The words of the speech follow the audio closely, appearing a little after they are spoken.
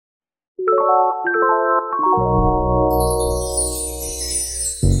Poetic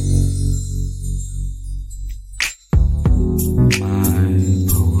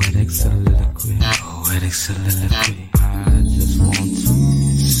soliloquy. I just want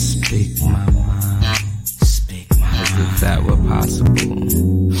to speak my mind. As if that were possible.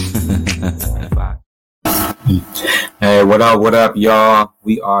 Hey, what up, y'all?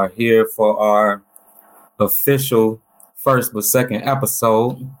 We are here for our official first but second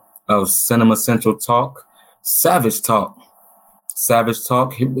episode of Cinema Central Talk, Savage Talk. Savage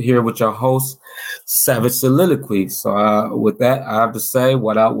Talk, here with your host, Savage Soliloquy. So with that, I have to say,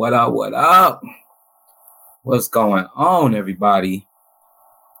 what up? What's going on, everybody?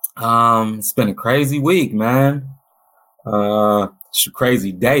 It's been a crazy week, man. It's a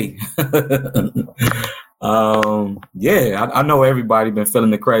crazy day. I know everybody been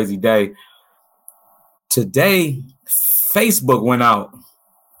feeling the crazy day. Today, Facebook went out.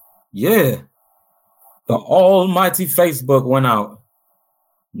 Yeah. The almighty Facebook went out.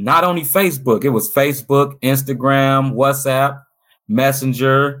 Not only Facebook, it was Facebook, Instagram, WhatsApp,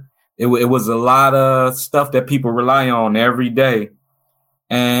 Messenger. It was a lot of stuff that people rely on every day.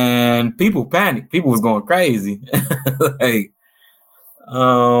 And people panicked. People was going crazy. I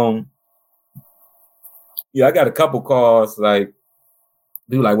got a couple calls dude,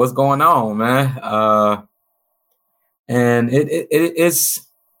 what's going on, man? And it's,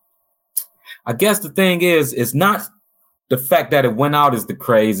 I guess the thing is, it's not the fact that it went out is the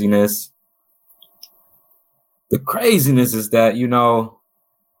craziness. The craziness is that,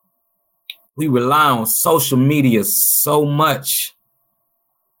 we rely on social media so much.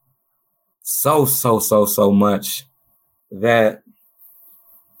 So much that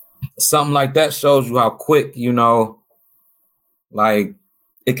something like that shows you how quick, it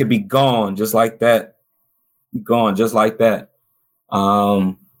could be gone just like that. Gone just like that.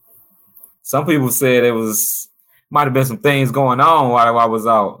 Some people said might have been some things going on while I was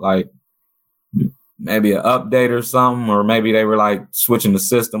out, like maybe an update or something, or maybe they were switching the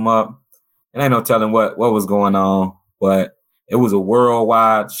system up. And ain't no telling what was going on, but it was a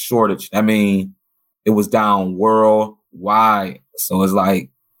worldwide shortage. I mean, it was down worldwide. So it's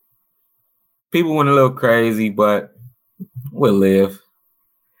people went a little crazy, but we'll live.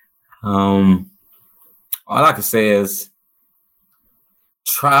 All I can say is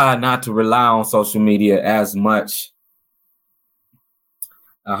try not to rely on social media as much.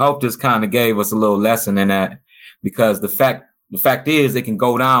 I hope this kind of gave us a little lesson in that, because the fact is it can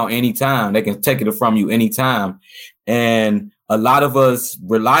go down anytime. They can take it from you anytime. And a lot of us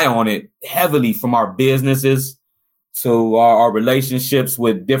rely on it heavily, from our businesses to our relationships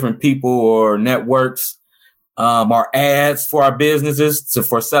with different people or networks, our ads for our businesses,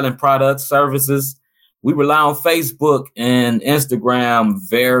 for selling products, services. We rely on Facebook and Instagram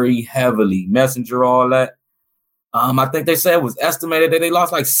very heavily, Messenger, all that. I think they said it was estimated that they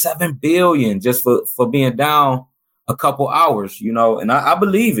lost $7 billion just for being down a couple hours, and I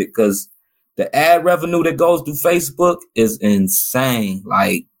believe it, because the ad revenue that goes through Facebook is insane.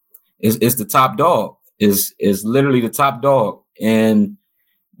 It's the top dog. Is literally the top dog. And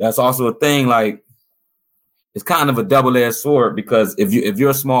that's also a thing, it's kind of a double-edged sword, because if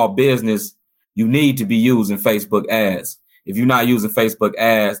you're a small business, you need to be using Facebook ads. If you're not using Facebook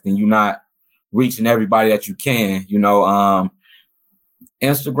ads, then you're not reaching everybody that you can.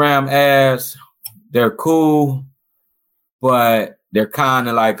 Instagram ads, they're cool, but they're kind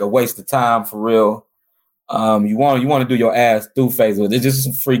of a waste of time for real. You want to do your ads through Facebook. It's just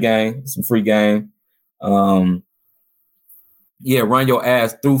some free game. Run your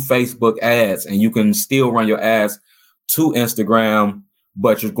ads through Facebook ads, and you can still run your ads to Instagram,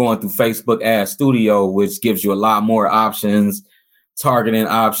 but you're going through Facebook Ad Studio, which gives you a lot more options, targeting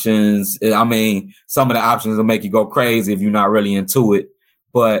options. I mean, some of the options will make you go crazy if you're not really into it.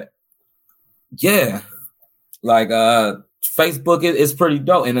 But yeah, Facebook is pretty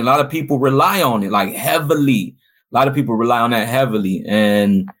dope, and a lot of people rely on it heavily. A lot of people rely on that heavily,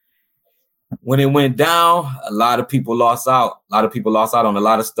 and when it went down, a lot of people lost out. A lot of people lost out on a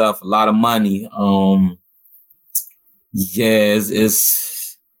lot of stuff, a lot of money. It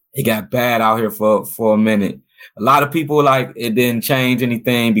got bad out here for a minute. A lot of people it didn't change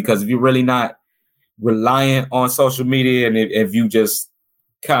anything, because if you're really not reliant on social media, and if you just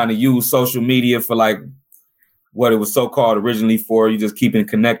kind of use social media for what it was so-called originally for, you just keeping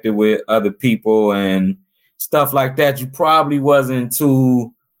connected with other people and stuff like that, you probably wasn't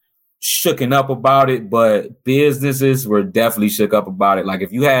too shooken up about it, but businesses were definitely shook up about it.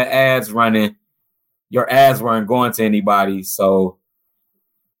 If you had ads running, your ads weren't going to anybody. So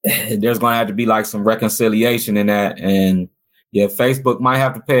there's going to have to be some reconciliation in that. And yeah, Facebook might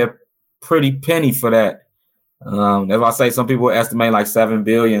have to pay pretty penny for that. If I say some people estimate like 7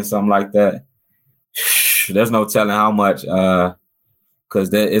 billion, something like that. There's no telling how much,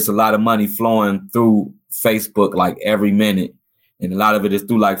 because it's a lot of money flowing through Facebook like every minute. And a lot of it is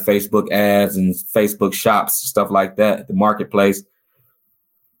through like Facebook ads and Facebook shops, stuff like that, the marketplace.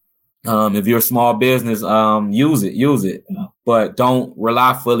 If you're a small business, use it, but don't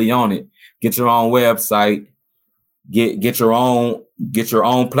rely fully on it. Get your own website, get your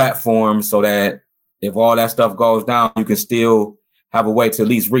own platform, so that if all that stuff goes down, you can still have a way to at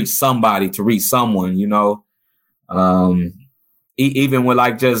least reach somebody, to reach someone, you know. Even with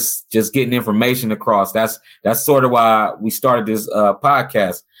like just getting information across. That's sort of why we started this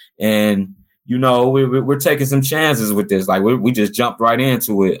podcast. And you know, we're taking some chances with this. Like we just jumped right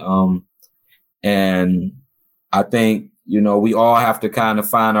into it. And I think, you know, we all have to kind of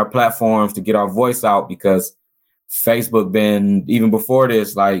find our platforms to get our voice out, because Facebook been, even before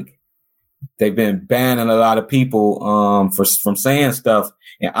this, like they've been banning a lot of people from saying stuff.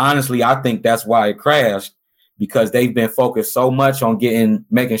 And honestly, I think that's why it crashed, because they've been focused so much on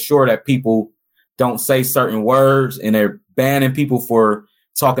making sure that people don't say certain words, and they're banning people for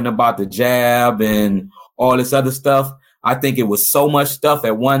talking about the jab and all this other stuff. I think it was so much stuff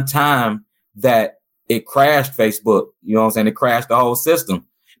at one time that it crashed Facebook. You know what I'm saying? It crashed the whole system,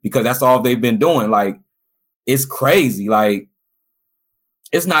 because that's all they've been doing. Like, it's crazy. Like,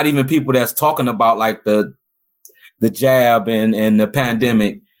 it's not even people that's talking about like the jab and the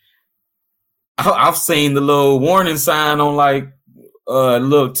pandemic. I've seen the little warning sign on like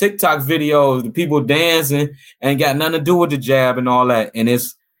little TikTok videos, the people dancing, and got nothing to do with the jab and all that. And it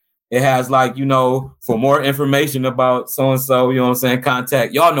has like, you know, for more information about so-and-so, you know what I'm saying,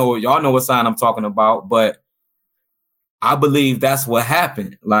 contact. Y'all know what sign I'm talking about. But I believe that's what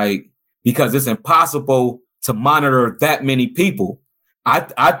happened. Like, because it's impossible to monitor that many people.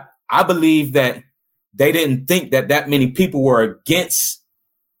 I believe that they didn't think that many people were against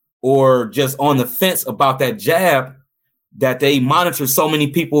or just on the fence about that jab, that they monitored so many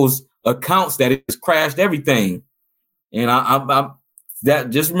people's accounts that it just crashed everything. And I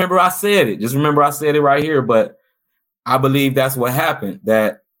just remember I said it. Just remember I said it right here. But I believe that's what happened,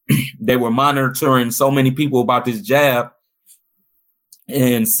 that they were monitoring so many people about this jab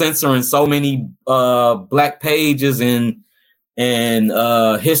and censoring so many black pages and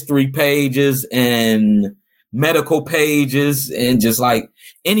history pages and medical pages, and just like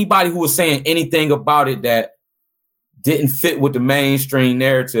anybody who was saying anything about it that didn't fit with the mainstream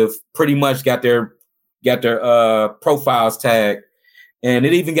narrative pretty much got their profiles tagged. And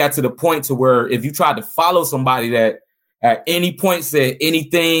it even got to the point to where if you tried to follow somebody that at any point said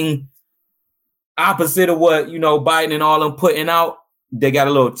anything opposite of what, you know, Biden and all them putting out, they got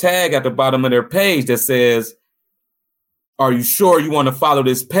a little tag at the bottom of their page that says, "Are you sure you want to follow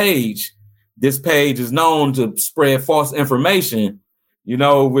this page? This page is known to spread false information," you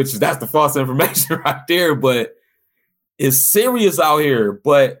know, which that's the false information right there. But it's serious out here.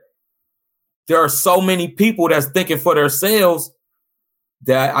 But there are so many people that's thinking for themselves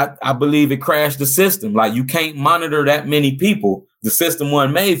that I believe it crashed the system. Like, you can't monitor that many people. The system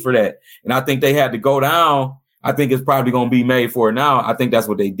wasn't made for that. And I think they had to go down. I think it's probably going to be made for it now. I think that's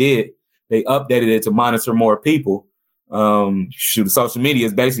what they did. They updated it to monitor more people. Social media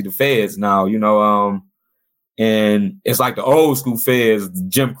is basically the feds now, you know, and it's like the old school feds,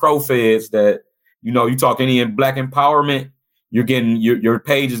 Jim Crow feds, that, you know, you talk any black empowerment, you're getting your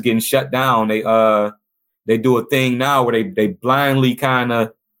page is getting shut down. They do a thing now where they blindly kind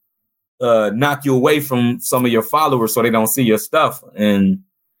of knock you away from some of your followers so they don't see your stuff. And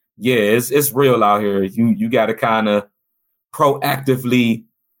yeah, it's real out here. You got to kind of proactively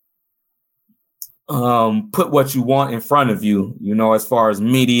put what you want in front of you, you know, as far as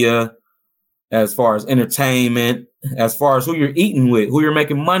media, as far as entertainment, as far as who you're eating with, who you're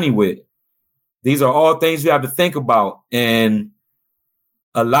making money with. These are all things you have to think about. And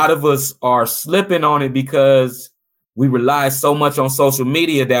a lot of us are slipping on it because we rely so much on social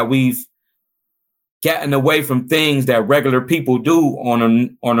media that we've gotten away from things that regular people do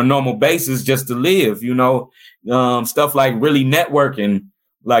on a normal basis just to live, you know, stuff like really networking.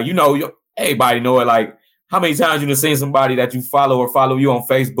 Like, you know, everybody know it. Like, how many times you've seen somebody that you follow or follow you on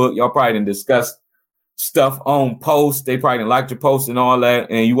Facebook? Y'all probably didn't discuss stuff on posts. They probably didn't like your post and all that.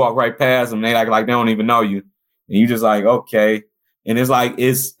 And you walk right past them. They act like they don't even know you. And you just like, okay. And it's like,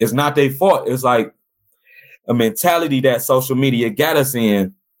 it's not their fault. It's like a mentality that social media got us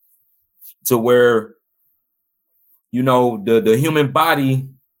in, to where, you know, the human body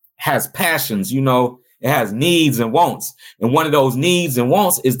has passions, you know, it has needs and wants. And one of those needs and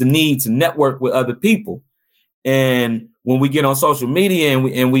wants is the need to network with other people. And when we get on social media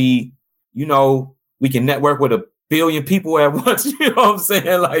and we you know, we can network with 1 billion people at once. You know what I'm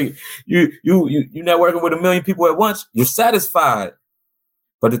saying? Like you networking with 1 million people at once, you're satisfied.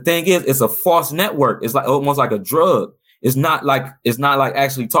 But the thing is, it's a false network. It's like almost like a drug. It's not like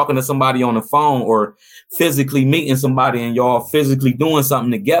actually talking to somebody on the phone or physically meeting somebody and y'all physically doing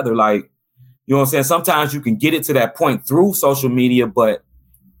something together. Like, you know what I'm saying? Sometimes you can get it to that point through social media, but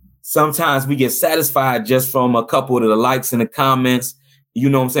sometimes we get satisfied just from a couple of the likes and the comments. You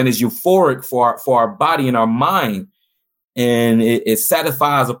know what I'm saying? It's euphoric for our body and our mind. And it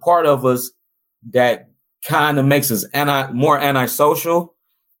satisfies a part of us that kind of makes us more antisocial.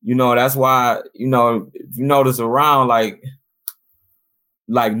 You know, that's why, you know, if you notice around, like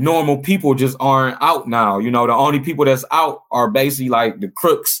normal people just aren't out now. You know, the only people that's out are basically like the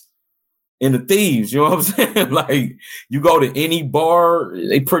crooks and the thieves. You know what I'm saying? Like, you go to any bar,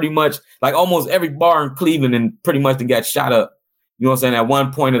 they pretty much, like almost every bar in Cleveland and pretty much they got shot up. You know what I'm saying? At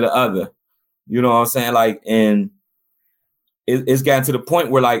one point or the other. You know what I'm saying? Like, and it's gotten to the point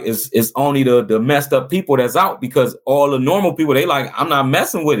where like it's only the messed up people that's out, because all the normal people, they like, I'm not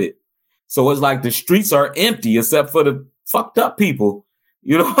messing with it. So it's like the streets are empty except for the fucked up people.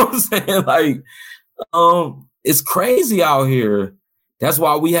 You know what I'm saying? Like, it's crazy out here. That's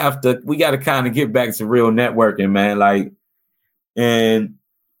why we got to kind of get back to real networking, man. Like, and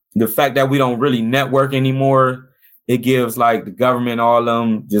the fact that we don't really network anymore, it gives like the government,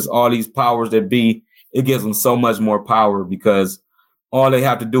 all these powers that be, it gives them so much more power, because all they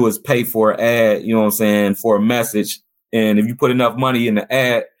have to do is pay for an ad, you know what I'm saying, for a message. And if you put enough money in the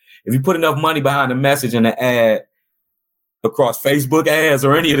ad, if you put enough money behind the message in the ad across Facebook ads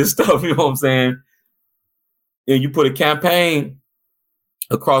or any of this stuff, you know what I'm saying, and you put a campaign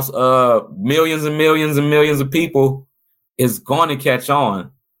across millions and millions and millions of people, it's going to catch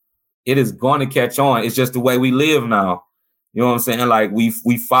on. It is going to catch on. It's just the way we live now. You know what I'm saying? Like we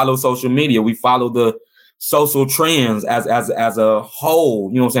follow social media. We follow the social trends as a whole.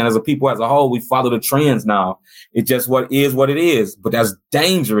 You know what I'm saying? As a people as a whole, we follow the trends now. It's just what it is. But that's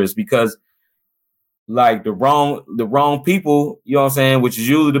dangerous, because like the wrong people, you know what I'm saying, which is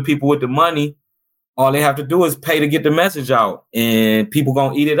usually the people with the money, all they have to do is pay to get the message out, and people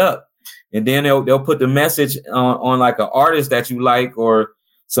gonna eat it up. And then they'll put the message on like an artist that you like, or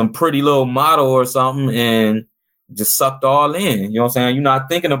some pretty little model or something, and just sucked all in. You know what I'm saying? You're not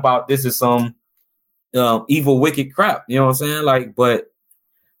thinking about this as some evil, wicked crap. You know what I'm saying? Like, but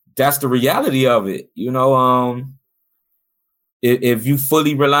that's the reality of it. You know, if you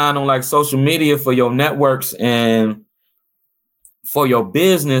fully relying on like social media for your networks and for your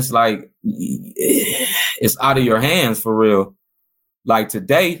business, like it's out of your hands for real. Like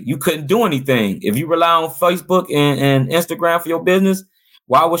today, you couldn't do anything. If you rely on Facebook and Instagram for your business,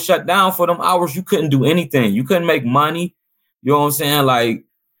 while it was shut down for them hours, you couldn't do anything. You couldn't make money. You know what I'm saying? Like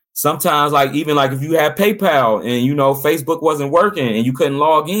sometimes, like even like if you had PayPal and, you know, Facebook wasn't working and you couldn't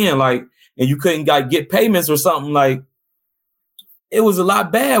log in, like, and you couldn't get payments or something, like it was a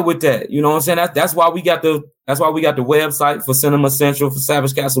lot bad with that. You know what I'm saying? That's why we got the website for Cinema Central, for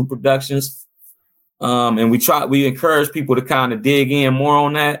Savage Castle Productions. And we encourage people to kind of dig in more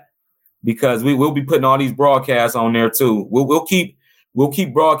on that, because we will be putting all these broadcasts on there too. We'll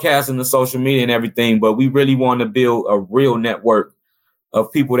keep broadcasting the social media and everything, but we really want to build a real network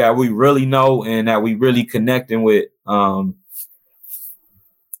of people that we really know and that we really connecting with. The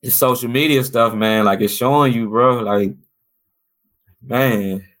social media stuff, man, like it's showing you, bro, like,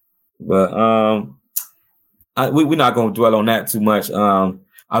 man. But we're not gonna dwell on that too much.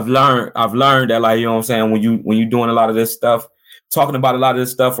 I've learned that, like, you know what I'm saying, when you're doing a lot of this stuff, talking about a lot of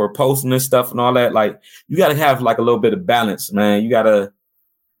this stuff or posting this stuff and all that, like you got to have like a little bit of balance, man. You got to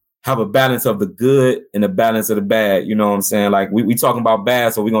have a balance of the good and a balance of the bad. You know what I'm saying? Like we talking about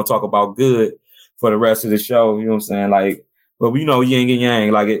bad, so we're going to talk about good for the rest of the show. You know what I'm saying? Like, but we know yin and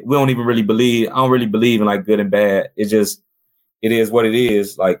yang, like we don't even really believe, I don't really believe in like good and bad. It is what it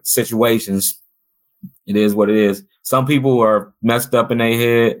is. Like situations, it is what it is. Some people are messed up in their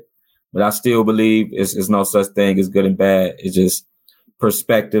head, but I still believe it's no such thing as good and bad. It's just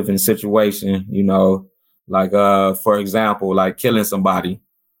perspective and situation, you know, like, for example, like killing somebody,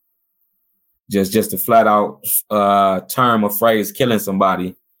 just a flat out, term or phrase, killing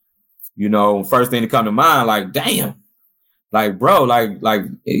somebody, you know, first thing to come to mind, like, damn, like, bro, like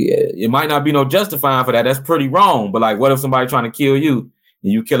it might not be no justifying for that. That's pretty wrong. But like, what if somebody trying to kill you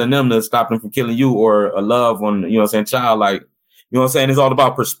and you killing them to stop them from killing you, or a loved one, you know what I'm saying, child, like, you know what I'm saying? It's all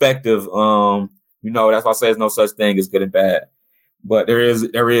about perspective. You know, that's why I say there's no such thing as good and bad. But there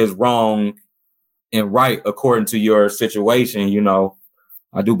is wrong and right according to your situation, you know.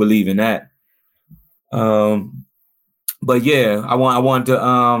 I do believe in that. But yeah, I wanted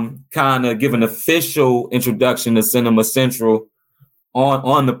to kind of give an official introduction to Cinema Central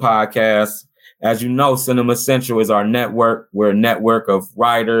on the podcast. As you know, Cinema Central is our network. We're a network of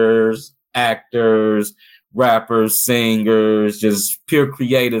writers, actors, rappers, singers, just pure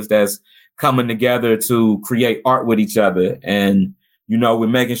creatives that's coming together to create art with each other. And, you know, we're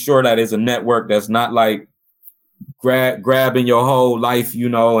making sure that it's a network that's not like grabbing your whole life, you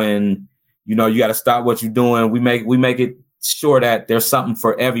know, and, you know, you got to stop what you're doing. We make it sure that there's something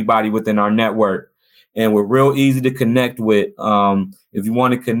for everybody within our network. And we're real easy to connect with. If you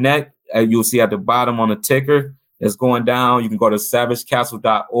want to connect, you'll see at the bottom on the ticker that's going down. You can go to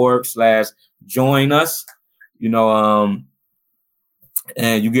savagecastle.org/join us, you know,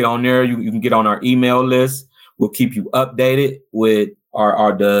 and you get on there. You can get on our email list. We'll keep you updated with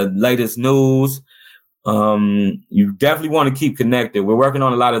the latest news. You definitely want to keep connected. We're working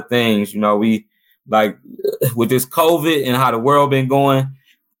on a lot of things. You know, we like with this COVID and how the world been going,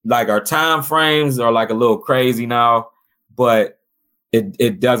 like our time frames are like a little crazy now, but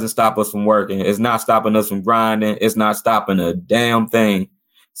it doesn't stop us from working. It's not stopping us from grinding. It's not stopping a damn thing.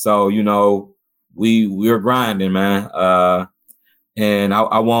 So, you know, we're grinding, man. And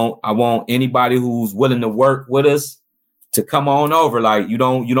I want anybody who's willing to work with us to come on over. Like you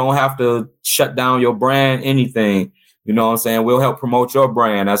don't have to shut down your brand, anything. You know what I'm saying? We'll help promote your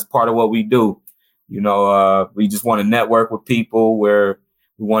brand. That's part of what we do. You know, we just want to network with people where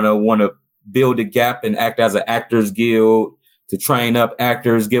we want to build a gap and act as an actors guild to train up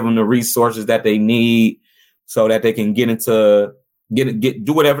actors, give them the resources that they need so that they can do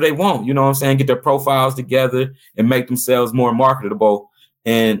whatever they want. You know what I'm saying? Get their profiles together and make themselves more marketable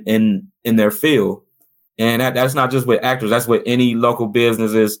in their field. And that's not just with actors. That's with any local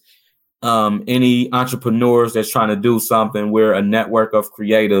businesses, any entrepreneurs that's trying to do something. We're a network of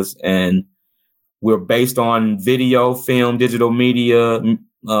creators, and we're based on video, film, digital media,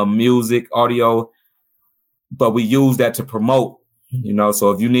 music, audio, but we use that to promote, you know.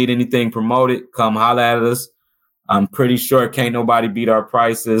 So if you need anything promoted, come holler at us. I'm pretty sure can't nobody beat our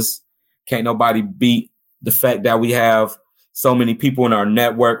prices. Can't nobody beat the fact that we have so many people in our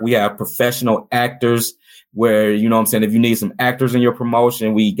network. We have professional actors where, you know what I'm saying, if you need some actors in your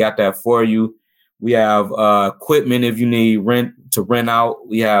promotion, we got that for you. We have equipment if you need rent out.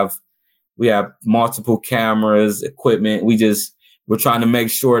 We have multiple cameras, equipment. We're trying to make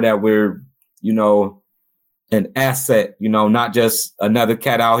sure that we're, you know, an asset, you know, not just another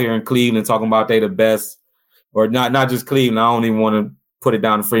cat out here in Cleveland talking about they the best, or not just Cleveland. I don't even want to put it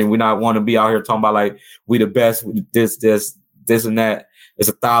down to free. We not want to be out here talking about like we the best, this and that. It's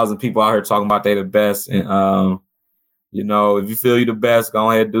 1,000 people out here talking about they the best. And, you know, if you feel you the best, go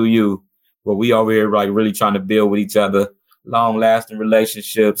ahead, do you. But we over here like really trying to build with each other, long lasting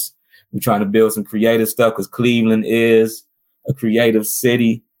relationships. We're trying to build some creative stuff because Cleveland is a creative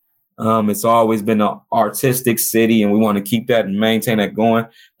city. It's always been an artistic city, and we want to keep that and maintain that going.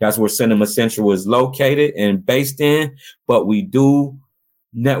 That's where Cinema Central is located and based in. But we do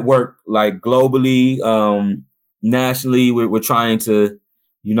network like globally, nationally. We're trying to,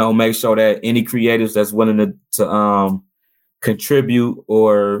 you know, make sure that any creatives that's willing to contribute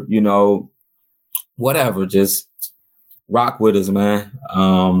or, you know, whatever, just rock with us, man.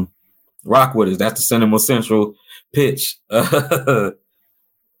 Rock with us. That's the Cinema Central pitch.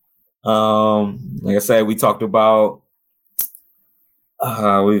 Like I said, we talked about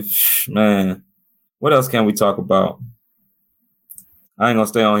what else can we talk about? I ain't gonna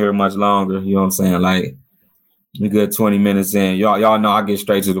stay on here much longer, you know what I'm saying? Like we good 20 minutes in. Y'all know I get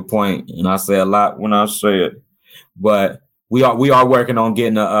straight to the point and I say a lot when I say it. But we are working on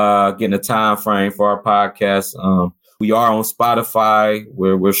getting a time frame for our podcast. We are on Spotify,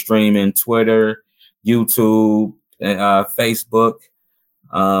 where we're streaming Twitter, YouTube, and Facebook.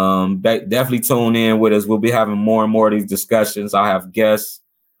 Definitely tune in with us. We'll be having more and more of these discussions. I'll have guests,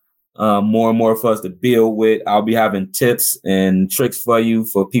 more and more for us to build with. I'll be having tips and tricks for you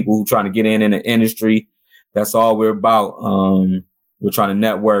for people who trying to get in the industry. That's all we're about. We're trying to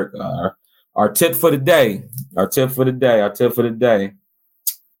network. Our tip for the day.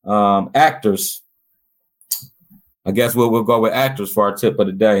 Actors. I guess we'll go with actors for our tip of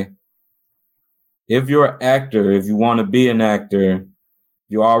the day. If you're an actor, if you want to be an actor,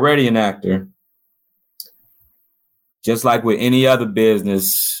 you're already an actor. Just like with any other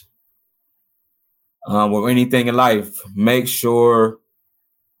business, or anything in life, make sure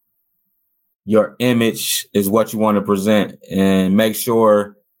your image is what you want to present, and make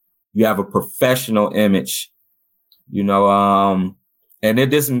sure you have a professional image, you know, and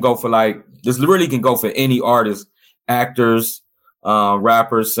this really can go for any artist, actors,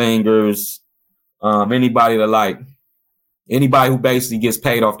 rappers, singers, anybody that like. anybody who basically gets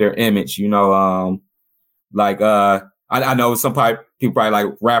paid off their image, you know, I know some people probably like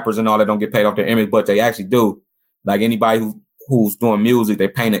rappers and all that don't get paid off their image, but they actually do. Like anybody who's doing music, they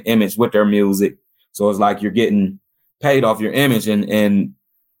paint an image with their music. So it's like you're getting paid off your image, and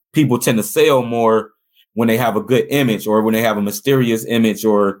people tend to sell more when they have a good image or when they have a mysterious image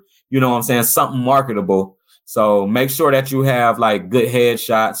or, you know what I'm saying, something marketable. So make sure that you have like good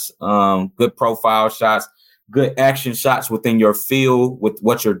headshots, good profile shots, good action shots within your field with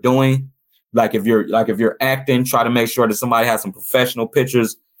what you're doing. Like if you're acting, try to make sure that somebody has some professional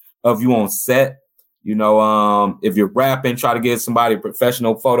pictures of you on set. You know, if you're rapping, try to get somebody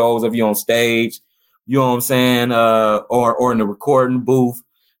professional photos of you on stage. You know what I'm saying? Or in the recording booth.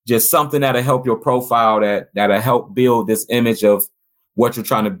 Just something that'll help your profile, that'll help build this image of what you're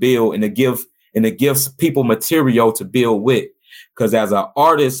trying to build, and it gives people material to build with. Because as an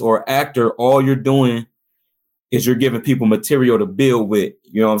artist or actor, all you're doing is you're giving people material to build with.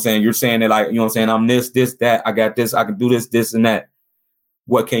 You know what I'm saying? You're saying that, like, you know what I'm saying? I'm this, that, I got this, I can do this, and that.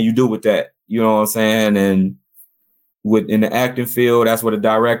 What can you do with that? You know what I'm saying? And in the acting field, that's where the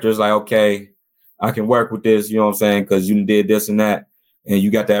director is like, okay, I can work with this, you know what I'm saying? Because you did this and that, and you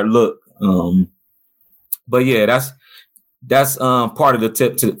got that look. But yeah, that's part of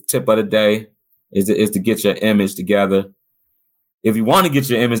the tip of the day is to get your image together. If you want to get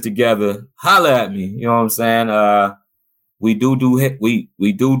your image together, holla at me. You know what I'm saying? We do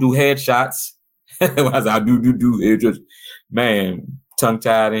headshots. I do headshots. Man, tongue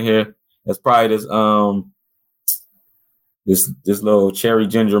tied in here. That's probably this little cherry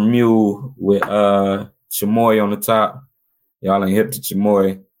ginger mule with chamoy on the top. Y'all ain't hip to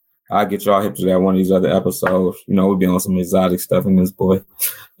chamoy. I'll get y'all hip to that one of these other episodes. You know, we'll be on some exotic stuff in this boy.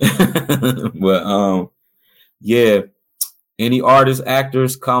 But yeah. Any artists,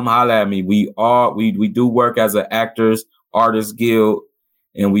 actors, come holla at me. We do work as an actors, artists guild,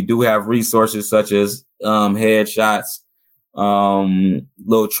 and we do have resources such as headshots,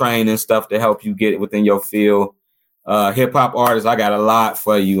 little training stuff to help you get within your field. Hip hop artists, I got a lot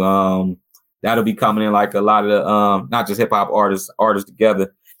for you. That'll be coming in, like a lot of the not just hip hop artists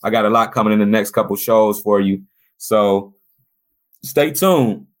together. I got a lot coming in the next couple shows for you. So stay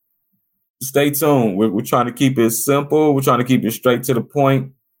tuned. Stay tuned. We're trying to keep it simple. We're trying to keep it straight to the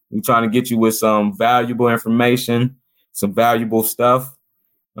point. We're trying to get you with some valuable information, some valuable stuff.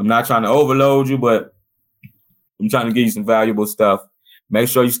 I'm not trying to overload you, but I'm trying to give you some valuable stuff. Make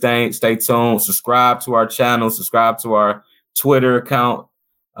sure you stay tuned. Subscribe to our channel. Subscribe to our Twitter account.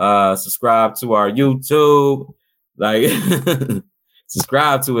 Subscribe to our YouTube. Like,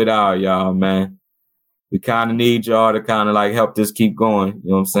 subscribe to it all, y'all, man. We kind of need y'all to kind of like help this keep going. You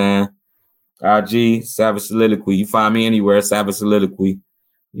know what I'm saying? IG, Savage Soliloquy. You find me anywhere, Savage Soliloquy.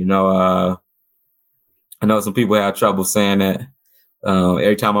 You know, I know some people have trouble saying that.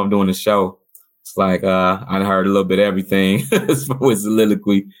 Every time I'm doing the show, it's like I heard a little bit of everything with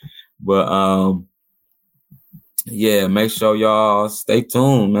soliloquy. But yeah, make sure y'all stay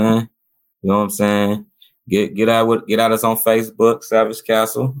tuned, man. You know what I'm saying? Get at us on Facebook, Savage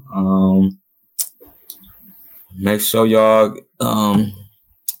Castle. Make sure y'all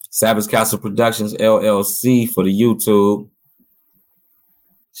Savage Castle Productions LLC for the YouTube.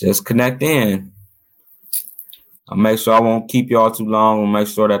 Just connect in. I'll make sure I won't keep y'all too long. We'll make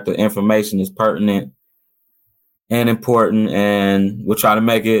sure that the information is pertinent and important, and we'll try to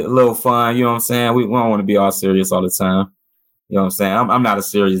make it a little fun. You know what I'm saying? We don't want to be all serious all the time. You know what I'm saying? I'm not a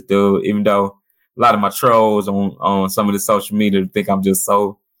serious dude, even though a lot of my trolls on some of the social media think I'm just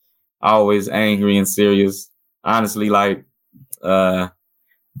so always angry and serious. Honestly, like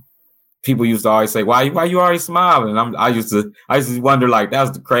people used to always say, why you always smiling? I used to wonder, like, that's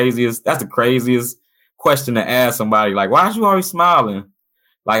the craziest question to ask somebody. Like, why is you always smiling?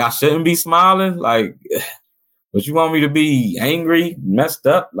 Like, I shouldn't be smiling. Like, but you want me to be angry, messed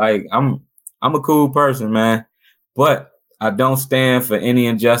up? Like, I'm a cool person, man. But I don't stand for any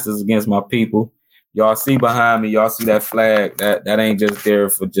injustice against my people. Y'all see behind me, y'all see that flag. That ain't just there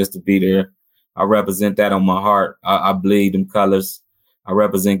for just to be there. I represent that on my heart. I bleed them colors. I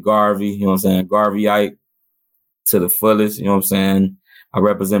represent Garvey, you know what I'm saying? Garveyite to the fullest, you know what I'm saying? I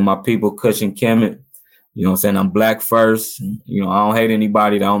represent my people, Kush and Kemet. You know what I'm saying? I'm black first. You know, I don't hate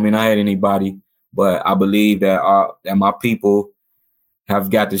anybody. That don't mean I hate anybody. But I believe that my people have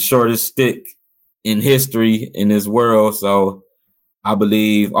got the shortest stick in history in this world. So I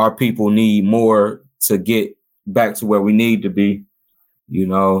believe our people need more to get back to where we need to be, you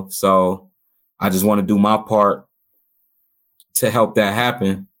know? So I just want to do my part to help that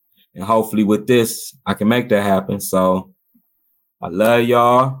happen. And hopefully with this, I can make that happen. So I love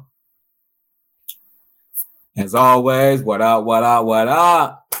y'all. As always, what up, what up, what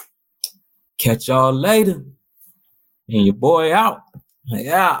up? Catch y'all later. And your boy out.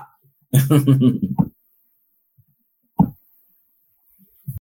 Yeah.